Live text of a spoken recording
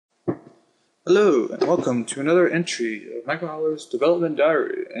Hello, and welcome to another entry of Michael Allar's Development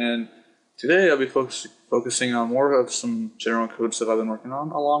Diary. And today I'll be focusing on more of some general code stuff I've been working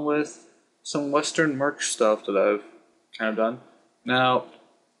on, along with some Western merch stuff that I've kind of done. Now,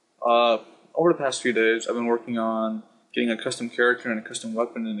 over the past few days, I've been working on getting a custom character and a custom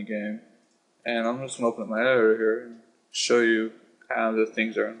weapon in the game. And I'm just going to open up my editor here and show you kind of the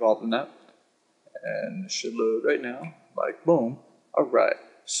things that are involved in that. And it should load right now, like boom. Alright,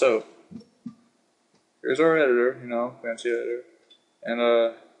 so here's our editor, fancy editor.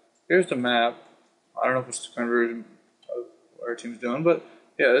 And here's the map. I don't know if it's the current version of what our team's doing, but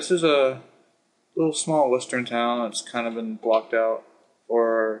yeah, this is a little small western town that's kind of been blocked out for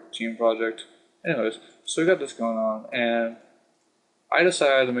our team project. Anyways, so we got this going on, and I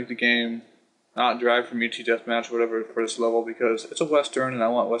decided to make the game not drag from UT Deathmatch or whatever for this level because it's a western, and I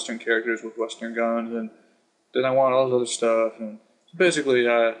want western characters with western guns, and then I want all this other stuff, and basically,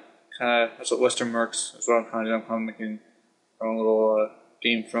 that's what Western Mercs is what I'm trying to do. I'm kind of making our own little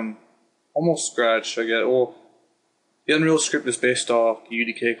game from almost scratch, I guess. Well, the Unreal script is based off the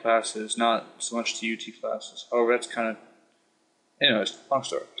UDK classes, not so much the UT classes. However, that's kind of... Anyways, long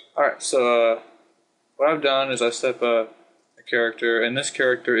story. Alright, so what I've done is I set up a character, and this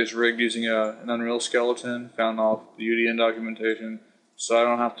character is rigged using an Unreal skeleton found off the UDN documentation, so I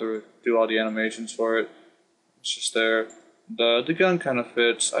don't have to do all the animations for it. It's just there. The gun kind of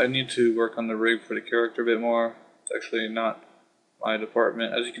fits. I need to work on the rig for the character a bit more. It's actually not my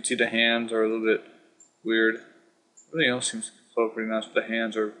department. As you can see, the hands are a little bit weird. Everything else seems to flow pretty nice, but the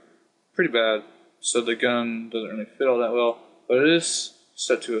hands are pretty bad. So the gun doesn't really fit all that well. But it is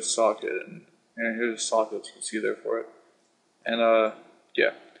set to a socket, and here's a socket you can see there for it. And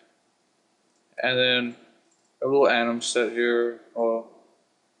yeah. And then a little anim set here. Well,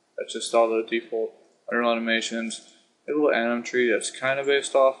 that's just all the default Unreal animations. A little anim tree that's kind of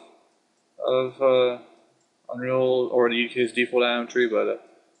based off of Unreal or the UK's default anim tree, but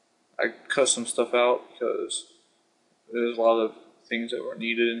I cut some stuff out because there's a lot of things that were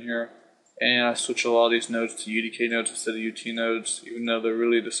needed in here, and I switched a lot of these nodes to UDK nodes instead of UT nodes, even though they're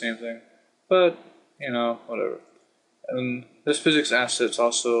really the same thing. But whatever. And this physics asset's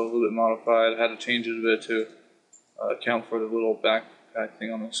also a little bit modified. I had to change it a bit to account for the little backpack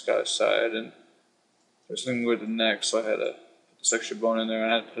thing on this guy's side, and there's something with the neck, so I had to put this extra bone in there,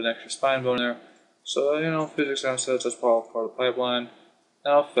 and I had to put an extra spine bone in there. So, physics assets, that's part of the pipeline.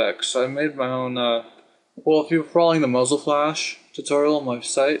 Now effects, I made my own, well, if you're following the muzzle flash tutorial on my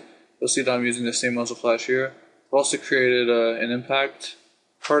site, you'll see that I'm using the same muzzle flash here. I've also created an impact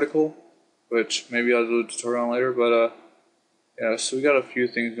particle, which maybe I'll do a tutorial on later, but yeah, so we got a few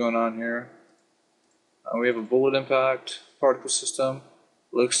things going on here. We have a bullet impact particle system.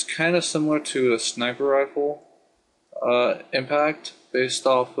 Looks kind of similar to a sniper rifle impact based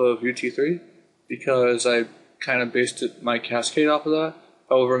off of UT3 because I kind of based my cascade off of that.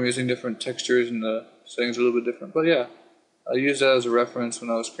 However, I'm using different textures and the settings are a little bit different. But yeah, I used that as a reference when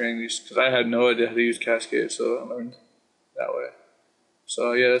I was creating these because I had no idea how to use cascade, so I learned that way.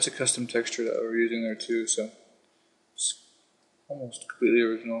 So yeah, that's a custom texture that we're using there too, so it's almost completely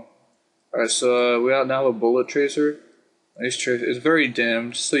original. Alright, so we now have a bullet tracer. It's very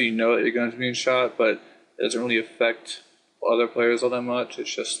dimmed, so you know that your gun's being shot, but it doesn't really affect other players all that much.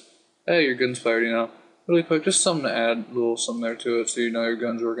 It's just, hey, your gun's fired, Really quick, just something to add a little something there to it so you know your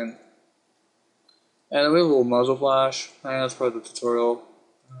gun's working. And then we have a little muzzle flash, and that's part of the tutorial.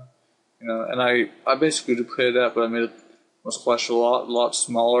 And I basically duplicated that, but I made it muzzle flash a lot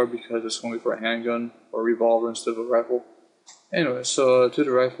smaller because it's going to be for a handgun or a revolver instead of a rifle. Anyway, so to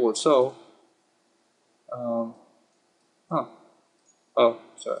the rifle itself, oh,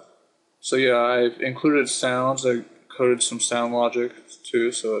 sorry. So yeah, I've included sounds. I coded some sound logic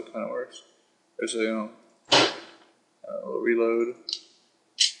too, so it kind of works. There's a little reload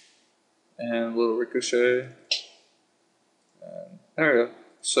and a little ricochet. And there we go.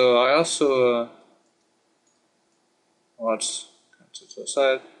 So I also let's to the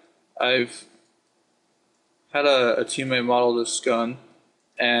side. I've had a teammate model this gun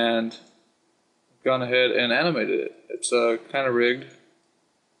and gone ahead and animated it. It's kind of rigged,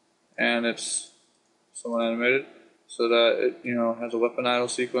 and it's somewhat animated, so that it has a weapon idle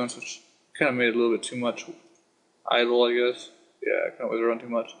sequence, which kind of made it a little bit too much idle, I guess. Yeah, I kind of run too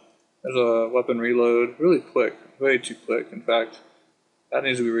much. There's a weapon reload, really quick, way too quick. In fact, that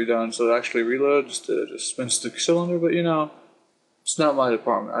needs to be redone. So it actually reloads to just spins the cylinder, but it's not my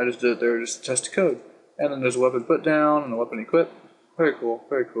department. I just did it there just to test the code. And then there's a weapon put down and a weapon equip. Very cool,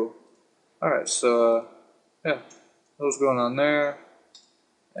 very cool. Alright, so yeah, what's going on there?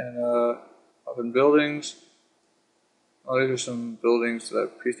 And up in buildings, Oh, these are some buildings that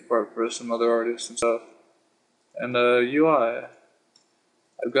I've pieced apart for some other artists and stuff. And UI.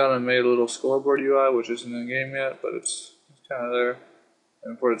 I've gone and made a little scoreboard UI, which isn't in the game yet, but it's kind of there. I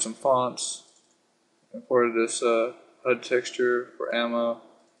imported some fonts. I imported this HUD texture for ammo,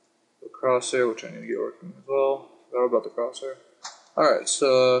 the crosshair, which I need to get working as well. Forgot about the crosshair. Alright,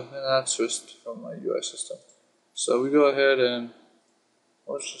 so and that's just from my UI system. So we go ahead and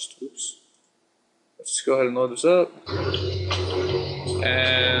let's just go ahead and load this up.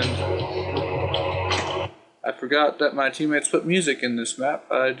 And I forgot that my teammates put music in this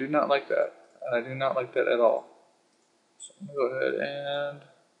map. I do not like that. I do not like that at all. So I'm going to go ahead and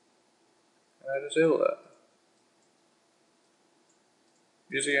I disable that.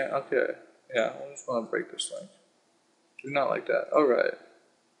 Music, okay. Yeah, I just want to break this link. Do not like that. Alright.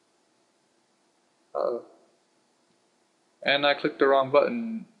 And I clicked the wrong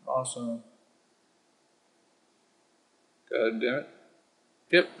button. Awesome. God damn it.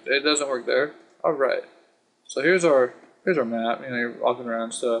 Yep, it doesn't work there. Alright. So here's our map. You know, you're walking around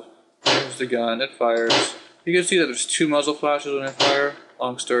and stuff. Here's the gun, it fires. You can see that there's 2 muzzle flashes when it fire.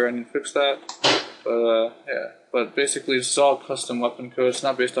 Long story, I need to fix that. But yeah. But basically it's all custom weapon code. It's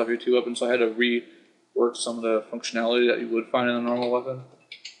not based off your 2 weapons, so I had to rework some of the functionality that you would find in a normal weapon.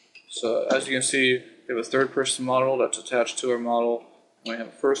 So as you can see, we have a 3rd-person model that's attached to our model. And we have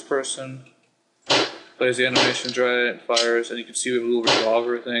a 1st person. Plays the animation, dry, it fires, and you can see we have a little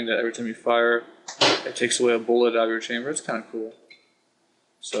revolver thing that every time you fire, it takes away a bullet out of your chamber. It's kind of cool.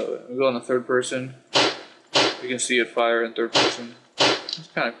 So we go on the 3rd person. You can see it fire in 3rd person. It's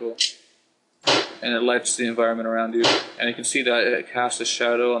kind of cool. And it lights the environment around you. And you can see that it casts a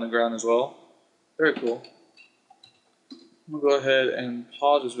shadow on the ground as well. Very cool. I'm going to go ahead and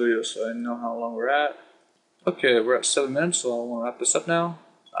pause this video so I know how long we're at. Okay, we're at 7 minutes, so I want to wrap this up now.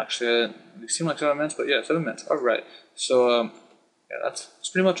 Actually, it seemed like 7 minutes, but yeah, 7 minutes. Alright. So, yeah, that's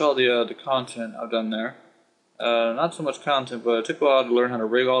pretty much all the content I've done there. Not so much content, but it took a while to learn how to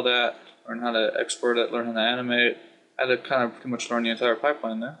rig all that, learn how to export it, learn how to animate. I had to kind of pretty much learn the entire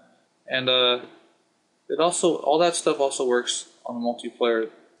pipeline there. And all that stuff also works on a multiplayer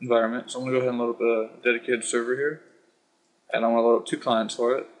environment. So I'm going to go ahead and load up a dedicated server here. And I'm going to load up 2 clients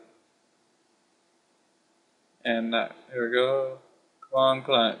for it. And here we go. Come on,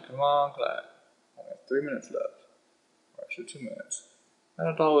 client. Come on, client. I have 3 minutes left. Or actually 2 minutes. And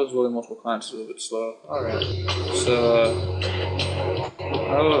it's always really multiple clients is a little bit slow. Alright. So,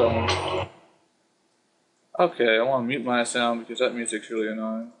 hold on. Okay, I want to mute my sound because that music's really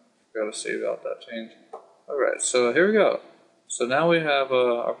annoying. Gotta save out that change. Alright, so here we go. So now we have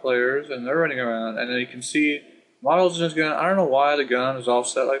our players and they're running around, and then you can see models in his gun. I don't know why the gun is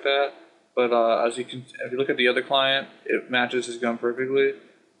offset like that. But if you look at the other client, it matches his gun perfectly.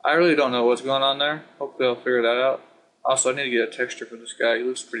 I really don't know what's going on there. Hopefully I'll figure that out. Also, I need to get a texture for this guy. He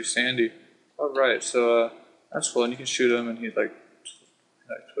looks pretty sandy. Alright, so that's cool. And you can shoot him and he like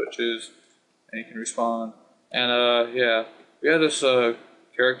twitches and he can respawn. And yeah, we have this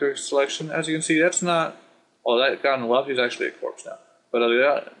character selection. As you can see, that's not... Well, that guy on the left, he's actually a corpse now. But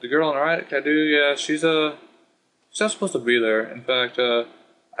the girl on the right, Kadu, yeah, she's not supposed to be there. In fact,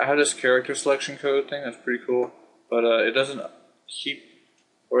 I have this character selection code thing that's pretty cool, but it doesn't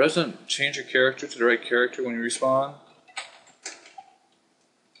change your character to the right character when you respawn.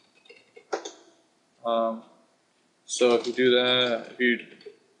 So if you do that,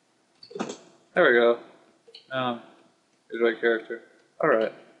 there we go. Now, here's the right character.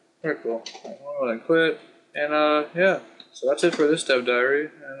 Alright, very cool. I'm going to go ahead and quit, and yeah, so that's it for this dev diary,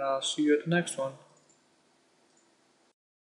 and I'll see you at the next one.